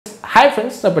Hi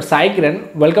friends, నా పేరు Sai Kiran.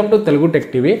 Welcome to Telugu tech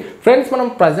TV. Friends, మనం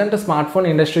ప్రజెంట్ స్మార్ట్ ఫోన్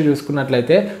ఇండస్ట్రీ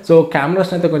చూసుకున్నట్లయితే సో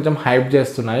కెమెరాస్ని అయితే కొంచెం హైప్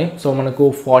చేస్తున్నాయి. సో మనకు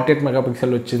 48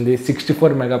 మెగాపిక్సెల్ వచ్చింది,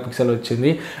 64 మెగాపిక్సెల్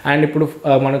వచ్చింది, అండ్ ఇప్పుడు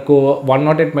మనకు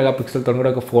 108 మెగాపిక్సెల్తో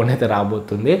కూడా ఒక ఫోన్ అయితే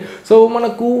రాబోతుంది. సో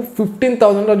మనకు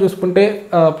 15,000లో చూసుకుంటే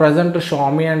ప్రజెంట్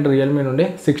షామీ అండ్ రియల్మీ నుండి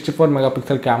 64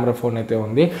 మెగాపిక్సెల్ కెమెరా ఫోన్ అయితే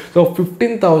ఉంది. సో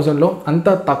 15,000లో అంత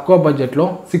తక్కువ బడ్జెట్లో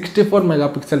 64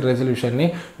 మెగాపిక్సెల్ రెజల్యూషన్ని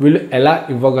వీళ్ళు ఎలా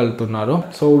ఇవ్వగలుగుతున్నారు?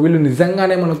 సో వీళ్ళు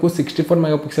నిజంగానే మనకు 64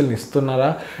 మెగాపిక్సెల్ని ఇస్తున్నారా,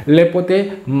 లేకపోతే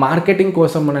మార్కెటింగ్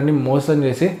కోసం మనల్ని మోసం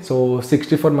చేసి సో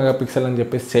 64 మెగాపిక్సెల్ అని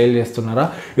చెప్పి సేల్ చేస్తున్నారా?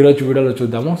 ఈరోజు వీడియోలో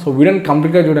చూద్దాము. సో వీడియోని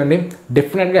కంప్లీట్గా చూడండి,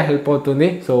 డెఫినెట్గా హెల్ప్ అవుతుంది.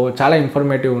 సో చాలా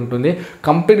ఇన్ఫర్మేటివ్ ఉంటుంది.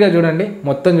 కంప్లీట్గా చూడండి,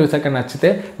 మొత్తం చూసాక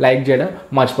నచ్చితే లైక్ చేయడం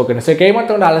మర్చిపోకండి. సో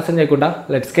ఏమంటే ఆలస్యం చేయకుండా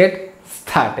లెట్స్ గెట్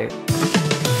స్టార్టెడ్.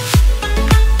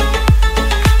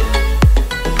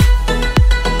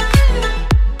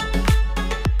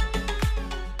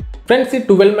 ఫ్రెండ్స్, ఈ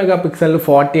 12 మెగాపిక్సెల్,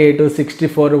 48,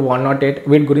 64, 108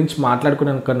 వీటి గురించి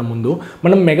మాట్లాడుకునే కన్నా ముందు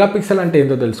మనం మెగాపిక్సెల్ అంటే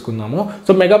ఏంటో తెలుసుకుందాము.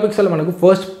 సో మెగాపిక్సెల్ మనకు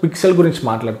ఫస్ట్ పిక్సెల్ గురించి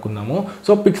మాట్లాడుకుందాము.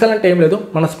 సో పిక్సెల్ అంటే ఏం లేదు,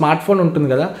 మన స్మార్ట్ ఫోన్ ఉంటుంది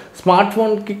కదా, స్మార్ట్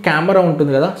ఫోన్కి కెమెరా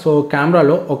ఉంటుంది కదా. సో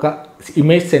కెమెరాలో ఒక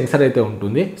ఇమేజ్ సెన్సర్ అయితే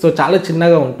ఉంటుంది. సో చాలా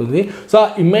చిన్నగా ఉంటుంది. సో ఆ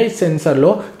ఇమేజ్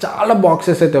సెన్సర్లో చాలా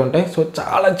బాక్సెస్ అయితే ఉంటాయి. సో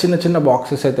చాలా చిన్న చిన్న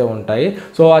బాక్సెస్ అయితే ఉంటాయి.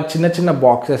 సో ఆ చిన్న చిన్న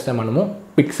బాక్సెస్ని మనము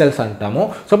పిక్సెల్స్ అంటాము.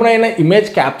 సో మనం ఏదైనా ఇమేజ్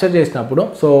క్యాప్చర్ చేసినప్పుడు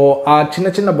సో ఆ చిన్న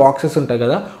చిన్న బాక్సెస్ ఉంటాయి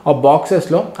కదా, ఆ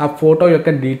బాక్సెస్లో ఆ ఫోటో యొక్క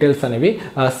డీటెయిల్స్ అనేవి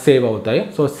సేవ్ అవుతాయి.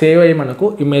 సో సేవ్ అయ్యి మనకు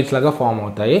ఇమేజ్ లాగా ఫామ్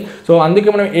అవుతాయి. సో అందుకే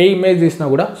మనం ఏ ఇమేజ్ తీసినా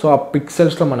కూడా సో ఆ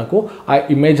పిక్సెల్స్లో మనకు ఆ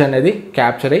ఇమేజ్ అనేది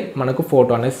క్యాప్చర్ అయ్యి మనకు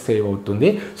ఫోటో అనేది సేవ్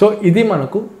అవుతుంది. సో ఇది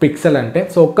మనకు పిక్సెల్ అంటే.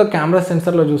 సో ఒక్క కెమెరా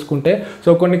సెన్సర్లో చూసుకుంటే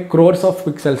సో కొన్ని క్రోర్స్ ఆఫ్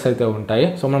పిక్సెల్స్ అయితే ఉంటాయి.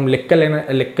 సో మనం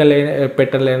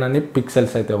పెట్టలేనని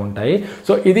పిక్సెల్స్ అయితే ఉంటాయి.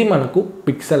 సో ఇది మనకు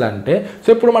పిక్సెల్ అంటే. సో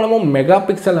ఇప్పుడు మనము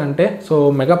మెగాపిక్సెల్ అంటే, సో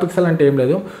మెగాపిక్సెల్ అంటే ఏం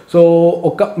లేదు, so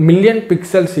 1 million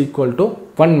pixels equal to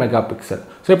 1 megapixel.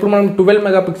 So ఇప్పుడు మనం 12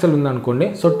 మెగాపిక్సెల్ ఉందనుకోండి.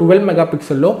 సో 12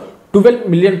 మెగాపిక్సెల్లో 12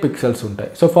 మిలియన్ పిక్సెల్స్ ఉంటాయి.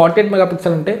 సో 48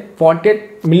 మెగాపిక్సెల్ అంటే 48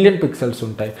 మిలియన్ పిక్సెల్స్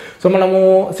ఉంటాయి. సో మనము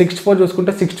 64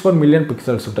 చూసుకుంటే 64 మిలియన్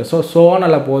పిక్సెల్స్ ఉంటాయి. సో అని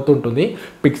అలా పోతుంటుంది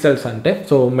పిక్సెల్స్ అంటే,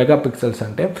 సో మెగా పిక్సెల్స్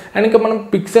అంటే. అండ్ ఇంకా మనం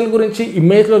పిక్సెల్ గురించి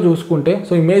ఇమేజ్లో చూసుకుంటే,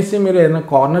 సో ఇమేజ్ని మీరు ఏదైనా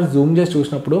కార్నర్ జూమ్ చేసి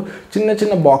చూసినప్పుడు చిన్న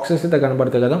చిన్న బాక్సెస్ అయితే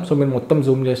కనబడతాయి కదా. సో మీరు మొత్తం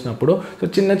జూమ్ చేసినప్పుడు సో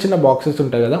చిన్న చిన్న బాక్సెస్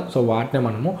ఉంటాయి కదా, సో వాటిని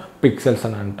మనము పిక్సెల్స్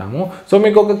అని అంటాము. సో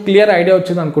మీకు ఒక క్లియర్ ఐడియా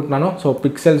వచ్చింది అనుకుంటున్నాను సో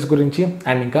పిక్సెల్స్ గురించి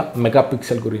అండ్ ఇంకా మెగా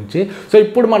పిక్సెల్ గురించి. సో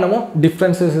ఇప్పుడు మనము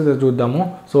డిఫరెన్సెస్ అయితే చూద్దాము.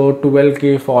 సో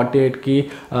 12కి, 48కి,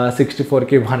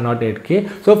 64కి, 108కి.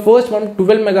 సో ఫస్ట్ మనం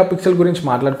 12 మెగాపిక్సెల్ గురించి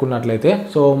మాట్లాడుకున్నట్లయితే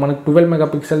సో మనకు 12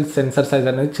 మెగాపిక్సెల్ సెన్సర్ సైజ్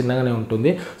అనేది చిన్నగానే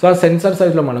ఉంటుంది. సో ఆ సెన్సర్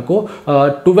సైజ్లో మనకు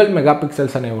 12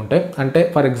 మెగాపిక్సెల్స్ అనేవి ఉంటాయి. అంటే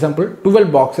ఫర్ ఎగ్జాంపుల్ 12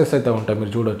 బాక్సెస్ అయితే ఉంటాయి,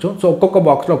 మీరు చూడొచ్చు. సో ఒక్కొక్క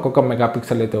బాక్స్లో ఒక్కొక్క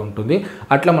మెగాపిక్సెల్ అయితే ఉంటుంది.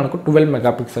 అట్లా మనకు 12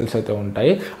 మెగాపిక్సెల్స్ అయితే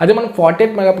ఉంటాయి. అదే మనం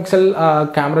 48 మెగాపిక్సెల్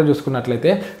కెమెరా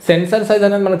చూసుకున్నట్లయితే సెన్సర్ సైజ్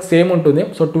అనేది మనకు సేమ్ ఉంటుంది.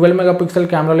 సో 12 మెగాపిక్సెల్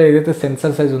కెమెరాలో ఏదైతే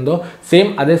సెన్సర్ సైజ్ ఉందో సేమ్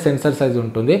అదే సెన్సర్ సైజ్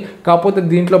ఉంటుంది. కాకపోతే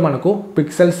దీంట్లో మనకు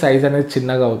పిక్సెల్ సైజ్ అనేది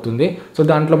చిన్నగా అవుతుంది. సో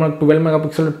దాంట్లో మనకు 12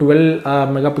 మెగాపిక్సెల్ 12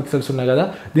 మెగాపిక్సెల్స్ ఉన్నాయి కదా,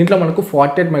 దీంట్లో మనకు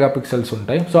 48 మెగాపిక్సెల్స్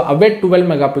ఉంటాయి. సో అవే 12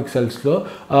 మెగాపిక్సెల్స్లో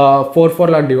 4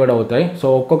 లా డివైడ్ అవుతాయి. సో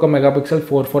ఒక్కొక్క మెగాపిక్సెల్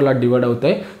 4 లా డివైడ్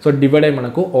అవుతాయి. సో డివైడ్ అయ్యి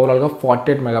మనకు ఓవరాల్గా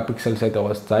 48 మెగాపిక్సెల్స్ అయితే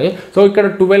వస్తాయి. సో ఇక్కడ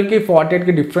 12కి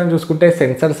 48కి డిఫరెన్స్ చూసుకుంటే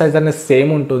సెన్సర్ సైజ్ అనేది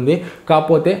సేమ్ ఉంటుంది.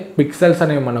 కాకపోతే పిక్సెల్స్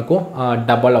అనేవి మనకు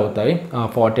డబల్ అవుతాయి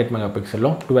 48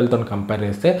 మెగాపిక్సెల్లో 12తో కంపేర్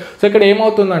చేస్తే. సో ఇక్కడ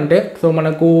ఏమవుతుందంటే సో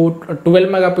మనకు 12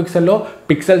 మెగాపిక్సెల్లో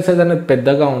పిక్సెల్ సైజ్ అనేది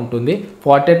పెద్దగా ఉంటుంది,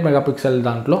 48 మెగాపిక్సెల్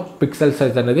దాంట్లో పిక్సెల్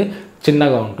సైజ్ అనేది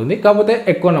చిన్నగా ఉంటుంది. కాకపోతే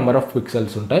ఎక్కువ నెంబర్ ఆఫ్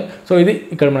పిక్సెల్స్ ఉంటాయి. సో ఇది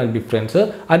ఇక్కడ మనకు డిఫరెన్స్.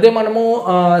 అదే మనము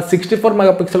 64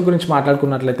 మెగాపిక్సెల్ గురించి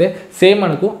మాట్లాడుకున్నట్లయితే సేమ్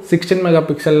మనకు 16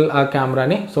 మెగాపిక్సెల్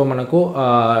కెమెరాని సో మనకు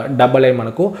డబల్ అయి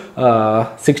మనకు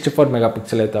 64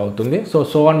 మెగాపిక్సెల్ అయితే అవుతుంది.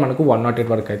 సో అని మనకు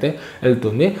 108 వరకు అయితే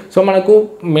వెళ్తుంది. సో మనకు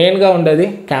మెయిన్గా ఉండేది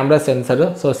camera sensor.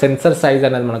 So sensor size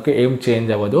అనేది మనకు ఏం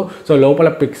చేంజ్ అవ్వదు. సో లోపల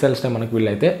పిక్సెల్స్ని మనకు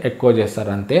వీళ్ళైతే ఎక్కువ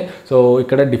చేస్తారు అంతే. సో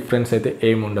ఇక్కడ డిఫరెన్స్ అయితే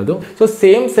ఏమి ఉండదు. సో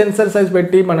సేమ్ సెన్సర్ సైజ్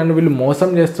పెట్టి మనల్ని వీళ్ళు మోసం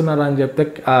చేస్తున్నారు అని చెప్తే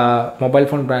మొబైల్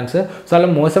ఫోన్ బ్రాండ్స్ సో అలా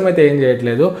మోసం అయితే ఏం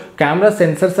చేయట్లేదు. కెమెరా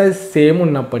సెన్సర్ సైజ్ సేమ్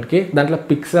ఉన్నప్పటికీ దాంట్లో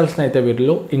పిక్సెల్స్ని అయితే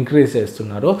వీళ్ళు ఇంక్రీజ్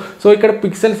చేస్తున్నారు. సో ఇక్కడ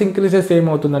పిక్సెల్స్ ఇంక్రీజ్ చేస్తే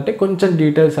ఏమవుతుందంటే కొంచెం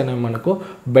డీటెయిల్స్ అనేవి మనకు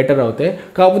బెటర్ అవుతాయి.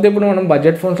 కాకపోతే ఇప్పుడు మనం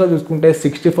బడ్జెట్ ఫోన్స్లో చూసుకుంటే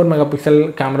 64 మెగాపిక్సెల్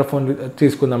కెమెరా ఫోన్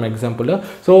తీసుకుందాం ఎగ్జాంపుల్.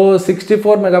 సో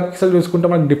 64 మెగాపిక్సెల్ చూసుకుంటే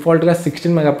మన మనకు డిఫాల్ట్గా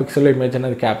 16 మెగాపిక్సెల్ ఇమేజ్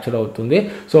అనేది క్యాప్చర్ అవుతుంది.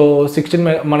 సో 16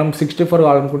 మనం 64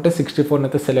 కావాలనుకుంటే 64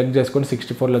 అయితే సెలెక్ట్ చేసుకొని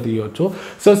 64లో తీయవచ్చు.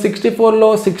 సో 64లో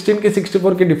 16కి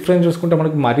 64కి డిఫరెన్స్ చూసుకుంటే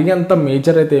మనకు మరీ అంత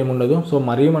మేజర్ అయితే ఏముండదు. సో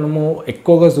మరీ మనము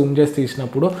ఎక్కువగా జూమ్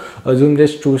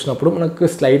చేసి చూసినప్పుడు మనకు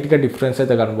స్లైట్గా డిఫరెన్స్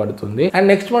అయితే కనబడుతుంది. అండ్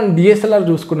నెక్స్ట్ మనం డిఎస్ఎల్ఆర్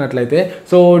చూసుకున్నట్లయితే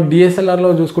సో డిఎస్ఎల్ఆర్లో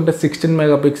చూసుకుంటే 16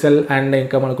 మెగాపిక్సెల్ అండ్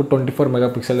ఇంకా మనకు 24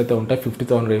 మెగాపిక్సెల్ అయితే ఉంటాయి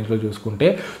 50,000 రేంజ్లో చూసుకుంటే.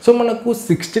 సో మనకు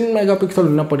 16 మెగాపిక్సెల్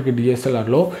ఉన్నప్పటికీ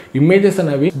డిఎస్ఎల్ఆర్లో ఇమేజెస్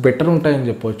అనేవి బెటర్ ఉంటాయని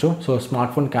చెప్పొచ్చు. సో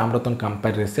స్మార్ట్ ఫోన్ కెమెరాతో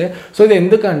కంపేర్ చేస్తే. సో ఇది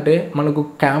ఎందుకంటే మనకు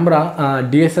కెమెరా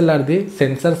డిఎస్ఎల్ఆర్ది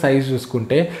సెన్సర్ సైజ్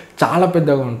చూసుకుంటే చాలా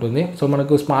పెద్దగా ఉంటుంది. సో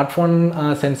మనకు స్మార్ట్ ఫోన్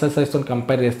సెన్సర్ సైజ్తో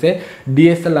కంపేర్ చేస్తే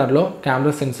డిఎస్ఎల్ఆర్లో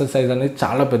కెమెరా సెన్సర్ సైజ్ అనేది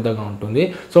చాలా పెద్దగా ఉంటుంది.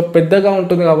 సో పెద్దగా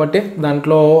ఉంటుంది కాబట్టి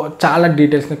దాంట్లో చాలా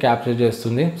డీటెయిల్స్ని క్యాప్చర్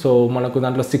చేస్తుంది. సో మనకు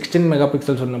దాంట్లో 16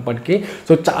 మెగాపిక్సెల్స్ ఉన్నప్పటికీ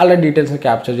సో చాలా డీటెయిల్స్ని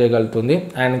క్యాప్చర్ చేయగలుగుతుంది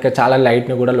అండ్ ఇంకా చాలా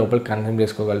లైట్ని కూడా లోపలికి కన్జ్యూమ్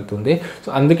చేసుకోగలుగుతుంది. సో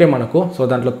అందుకే మనకు సో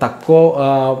దాంట్లో తక్కువ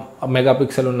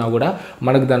మెగాపిక్సెల్ ఉన్నా కూడా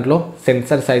మనకు దాంట్లో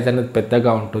సెన్సర్ సైజ్ అనేది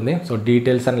పెద్దగా ఉంటుంది. సో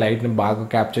డీటెయిల్స్ అండ్ లైట్ని బాగా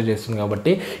క్యాప్చర్ చేస్తుంది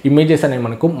కాబట్టి ఇమేజెస్ అనేవి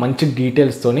మనకు మంచి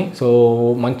డీటెయిల్స్తోని సో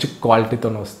మంచి క్వాలిటీతో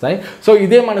వస్తాయి. సో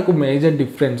ఇదే మనకు మేజర్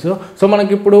డిఫరెన్స్. సో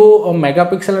మనకి ఇప్పుడు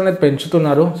మెగాపిక్సెల్ అనేది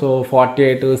పెంచుతున్నారు. సో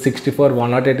 48, 64,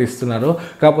 108 ఇస్తున్నారు.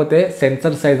 కాకపోతే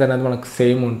సెన్సర్ సైజ్ అనేది మనకు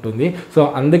సేమ్ ఉంటుంది. సో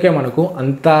అందుకే మనకు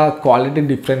అంత క్వాలిటీ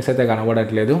డిఫరెన్స్ అయితే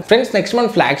కనబడట్లేదు. ఫ్రెండ్స్ నెక్స్ట్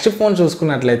మనం ఫ్లాగ్షిప్ ఫోన్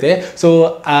చూసుకున్నట్లయితే సో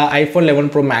ఐఫోన్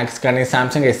 11 Pro Max కానీ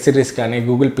సామ్సంగ్ S సిరీస్ కానీ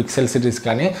గూగుల్ పిక్సెల్ సిరీస్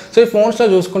కానీ సో ఈ ఫోన్స్లో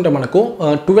చూసుకుంటే మనకు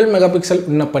 12 మెగాపిక్సెల్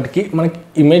ఉన్నప్పటికీ మనకి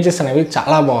ఇమేజెస్ అనేవి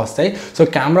చాలా బాగా వస్తాయి. సో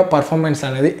కెమెరా పర్ఫార్మెన్స్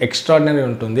అనేది ఎక్స్ట్రాడినరీ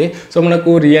ఉంటుంది. సో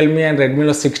మనకు రియల్మీ అండ్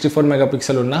రెడ్మీలో 64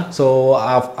 మెగాపిక్సెల్ ఉన్న సో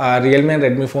ఆ రియల్మీ అండ్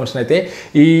రెడ్మీ ఫోన్స్ అయితే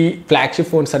ఈ ఫ్లాగ్షిప్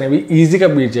ఫోన్స్ అనేవి ఈజీగా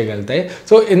బీట్ చేయగలుగుతాయి.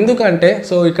 సో ఎందుకంటే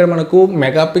సో ఇక్కడ మనకు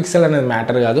మెగాపిక్సెల్ అనేది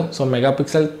మ్యాటర్ కాదు. సో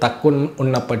మెగాపిక్సెల్ తక్కువ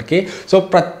ఉన్నప్పటికీ సో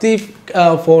ప్రతి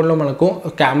ఫోన్లో మనకు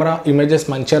కెమెరా ఇమేజెస్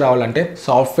మంచిగా రావాలంటే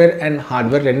సాఫ్ట్వేర్ అండ్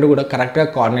హార్డ్వేర్ రెండు కూడా కరెక్ట్గా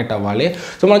కోఆర్డినేట్ అవ్వాలి.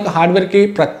 సో మనకు హార్డ్వేర్కి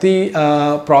ప్రతి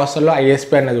ప్రాసెసర్లో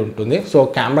ISP అనేది ఉంటుంది. సో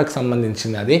కెమెరాకి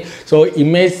సంబంధించింది అది. సో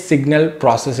ఇమేజ్ సిగ్నల్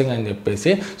ప్రాసెసింగ్ అని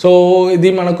చెప్పేసి సో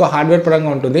ఇది మనకు హార్డ్వేర్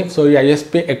పరంగా ఉంటుంది. సో ఈ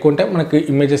ISP ఎక్కువ ఉంటే మనకి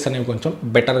ఇమేజెస్ అనేవి కొంచెం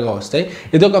బెటర్గా వస్తాయి.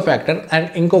 ఇదొక ఫ్యాక్టర్. అండ్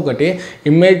ఇంకొకటి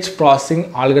ఇమేజ్ ప్రాసెసింగ్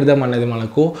ఆల్గరిథం అనేది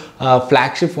మనకు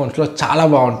ఫ్లాగ్షిప్ ఫోన్స్లో చాలా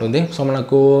బాగుంటుంది. సో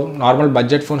మనకు నార్మల్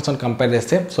బడ్జెట్ ఫోన్స్తో కంపేర్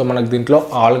చేస్తే సో మనకు దీంట్లో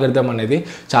ఆల్గరిథం అనేది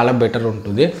చాలా బెటర్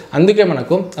ఉంటుంది. అందుకే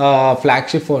మనకు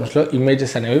ఫ్లాగ్షిప్ ఫోన్స్లో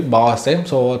ఇమేజెస్ అనేవి బాగా వస్తాయి.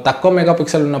 సో తక్కువ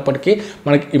మెగాపిక్సెల్ ఉన్నప్పటికీ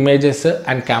మనకి ఇమేజెస్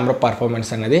అండ్ కెమెరా పర్ఫార్మెన్స్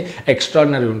అనేది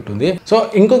ఎక్స్ట్రాడినరీ ఉంటుంది. సో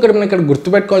ఇంకొకటి మనం ఇక్కడ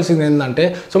గుర్తుపెట్టుకోవాల్సింది ఏంటంటే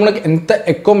సో మనకి ఎంత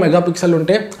ఎక్కువ మెగాపిక్సెల్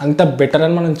ఉంటే అంత బెటర్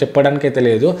అని మనం చెప్పడానికి అయితే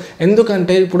లేదు.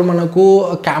 ఎందుకంటే ఇప్పుడు మనకు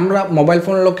కెమెరా మొబైల్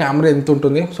ఫోన్లో కెమెరా ఎంత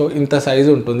ఉంటుంది సో ఇంత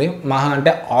సైజు ఉంటుంది. మహా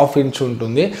అంటే 1/2 ఇంచ్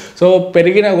ఉంటుంది. సో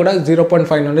పెరిగినా కూడా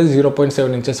 0.5 నుండి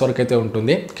 0.7 ఇంచెస్ వరకు అయితే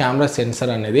ఉంటుంది కెమెరా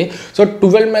సెన్సర్ అనేది. సో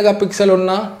 12 మెగాపిక్సెల్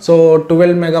ఉన్న సో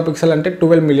 12 మెగాపిక్సెల్ అంటే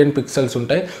 12 మిలియన్ పిక్సెల్స్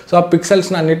ఉంటాయి. సో ఆ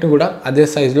పిక్సెల్స్ని అన్నిటిని కూడా అదే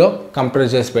సైజులో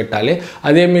కంప్రెస్ చేసి పెట్టాలి.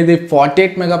 అదే మీది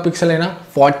 48 మెగాపిక్సెల్ అయినా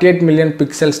 48 మిలియన్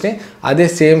పిక్సెల్స్ని అదే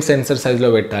సేమ్ సెన్సర్ సైజులో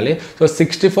పెట్టాలి. సో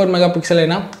 64 మెగాపిక్సెల్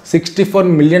అయినా 64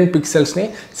 మిలియన్ పిక్సెల్స్ని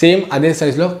సేమ్ అదే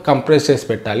సైజులో కంప్రెస్ చేసి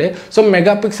పెట్టాలి. సో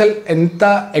మెగాపిక్సెల్ ఎంత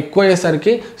ఎక్కువ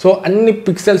అయ్యేసరికి సో అన్ని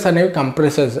పిక్సెల్స్ అనేవి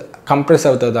కంప్రెస్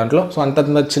అవుతాయి దాంట్లో. సో అంత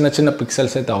చిన్న చిన్న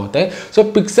పిక్సెల్స్ అయితే అవుతాయి. సో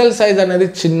పిక్సెల్ సైజ్ అనేది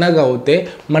చిన్నగా అవుతే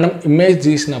మనం ఇమేజ్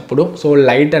తీసినప్పుడు సో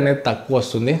లైట్ అనేది తక్కువ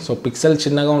వస్తుంది. సో పిక్సెల్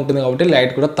చిన్నగా ఉంటుంది కాబట్టి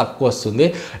లైట్ కూడా తక్కువ వస్తుంది.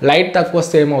 లైట్ తక్కువ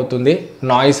వస్తే ఏమవుతుంది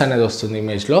నాయిస్ అనేది వస్తుంది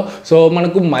ఇమేజ్లో. సో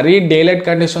మనకు మరీ డే లైట్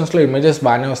కండిషన్స్లో ఇమేజెస్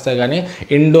బాగానే వస్తాయి కానీ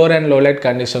ఇండోర్ అండ్ లో లైట్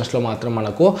కండిషన్స్లో మాత్రం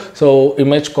మనకు సో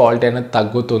ఇమేజ్ క్వాలిటీ అనేది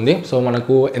తగ్గుతుంది. సో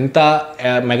మనకు ఎంత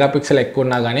మెగాపిక్సెల్ ఎక్కువ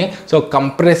ఉన్నా కానీ సో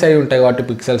కంప్రెస్ అయి ఉంటాయి కాబట్టి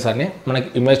పిక్సెల్స్ అని మనకి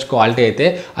ఇమేజ్ క్వాలిటీ అయితే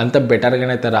అంత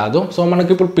బెటర్గానే అయితే రాదు. సో మనకి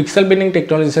ఇప్పుడు పిక్సెల్ బిన్నింగ్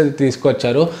టెక్నాలజీస్ అయితే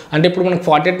తీసుకొచ్చారు. అంటే ఇప్పుడు మనకు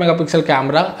 48 మెగాపిక్సెల్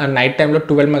కెమెరా అండ్ నైట్ టైంలో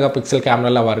 12 మెగాపిక్సెల్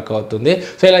కెమెరాలో వర్క్ అవుతుంది.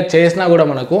 సో ఇలా చేసినా కూడా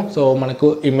మనకు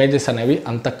ఇమేజెస్ అనేవి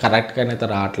అంత కరెక్ట్గానే అయితే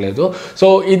రావట్లేదు. సో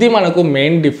ఇది మనకు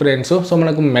మెయిన్ డిఫరెన్స్. సో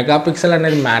మనకు మెగాపిక్సెల్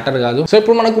అనేది మ్యాటర్ కాదు. సో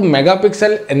ఇప్పుడు మనకు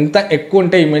మెగాపిక్సెల్ ఎంత ఎక్కువ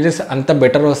ఉంటే ఇమేజెస్ అంత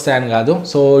బెటర్ వస్తాయని కాదు.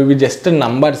 సో ఇవి జస్ట్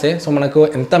నంబర్సే. సో మనకు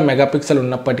ఎంత మెగాపిక్సెల్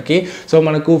ఉన్నప్పటికీ సో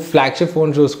మనకు ఫ్లాగ్షిప్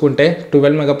ఫోన్ చూసుకుంటే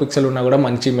 12 మెగాపిక్సెల్ ఉన్నా కూడా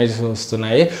మంచి ఇమేజెస్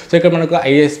వస్తున్నాయి. సో ఇక్కడ మనకు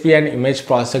ISP అండ్ ఇమేజ్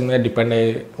ప్రాసెసింగ్ మీద డిపెండ్ అయి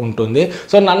ఉంటుంది.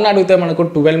 సో నన్ను అడిగితే మనకు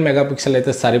 12 మెగాపిక్సెల్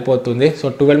అయితే సరిపోతుంది. సో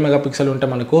 12 మెగాపిక్సెల్ ఉంటే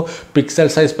మనకు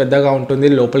పిక్సెల్ సైజ్ పెద్దగా ఉంటుంది,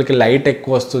 లోపలికి లైట్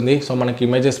ఎక్కువ వస్తుంది. సో మనకి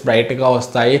ఇమేజెస్ బ్రైట్గా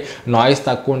వస్తాయి, నాయిస్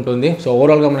తక్కువ ఉంటుంది. ఉంటుంది. సో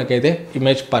ఓవరాల్గా మనకైతే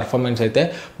ఇమేజ్ పర్ఫార్మెన్స్ అయితే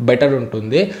బెటర్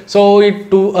ఉంటుంది. సో ఈ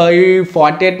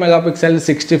 48 మెగాపిక్సెల్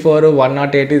 64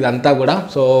 108 ఇదంతా కూడా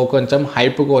సో కొంచెం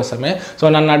హైప్ కోసమే. సో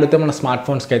నన్ను అడిగితే మన స్మార్ట్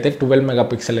ఫోన్స్కి అయితే 12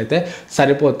 మెగాపిక్సెల్ అయితే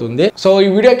సరిపోతుంది. సో ఈ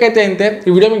వీడియోకి అయితే అంతే.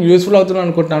 ఈ వీడియో మీకు యూస్ఫుల్ అవుతుంది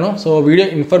అనుకుంటున్నాను. సో వీడియో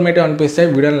ఇన్ఫర్మేటివ్ అనిపిస్తే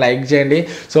వీడియోని లైక్ చేయండి.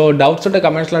 సో డౌట్స్ ఉంటే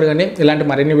కమెంట్స్లో అడగండి. ఇలాంటి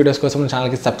మరిన్ని వీడియోస్ కోసం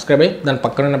ఛానల్కి సబ్స్క్రైబ్ అయ్యి దాని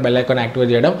పక్కన ఉన్న బెల్ ఐకాన్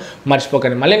యాక్టివేట్ చేయడం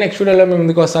మర్చిపోకండి. మళ్ళీ నెక్స్ట్ వీడియోలో మేము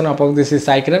ముందుకు వస్తాను. అప్పుడు this is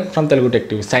Sai Kiran from Telugu tech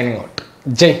TV signing out.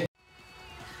 జై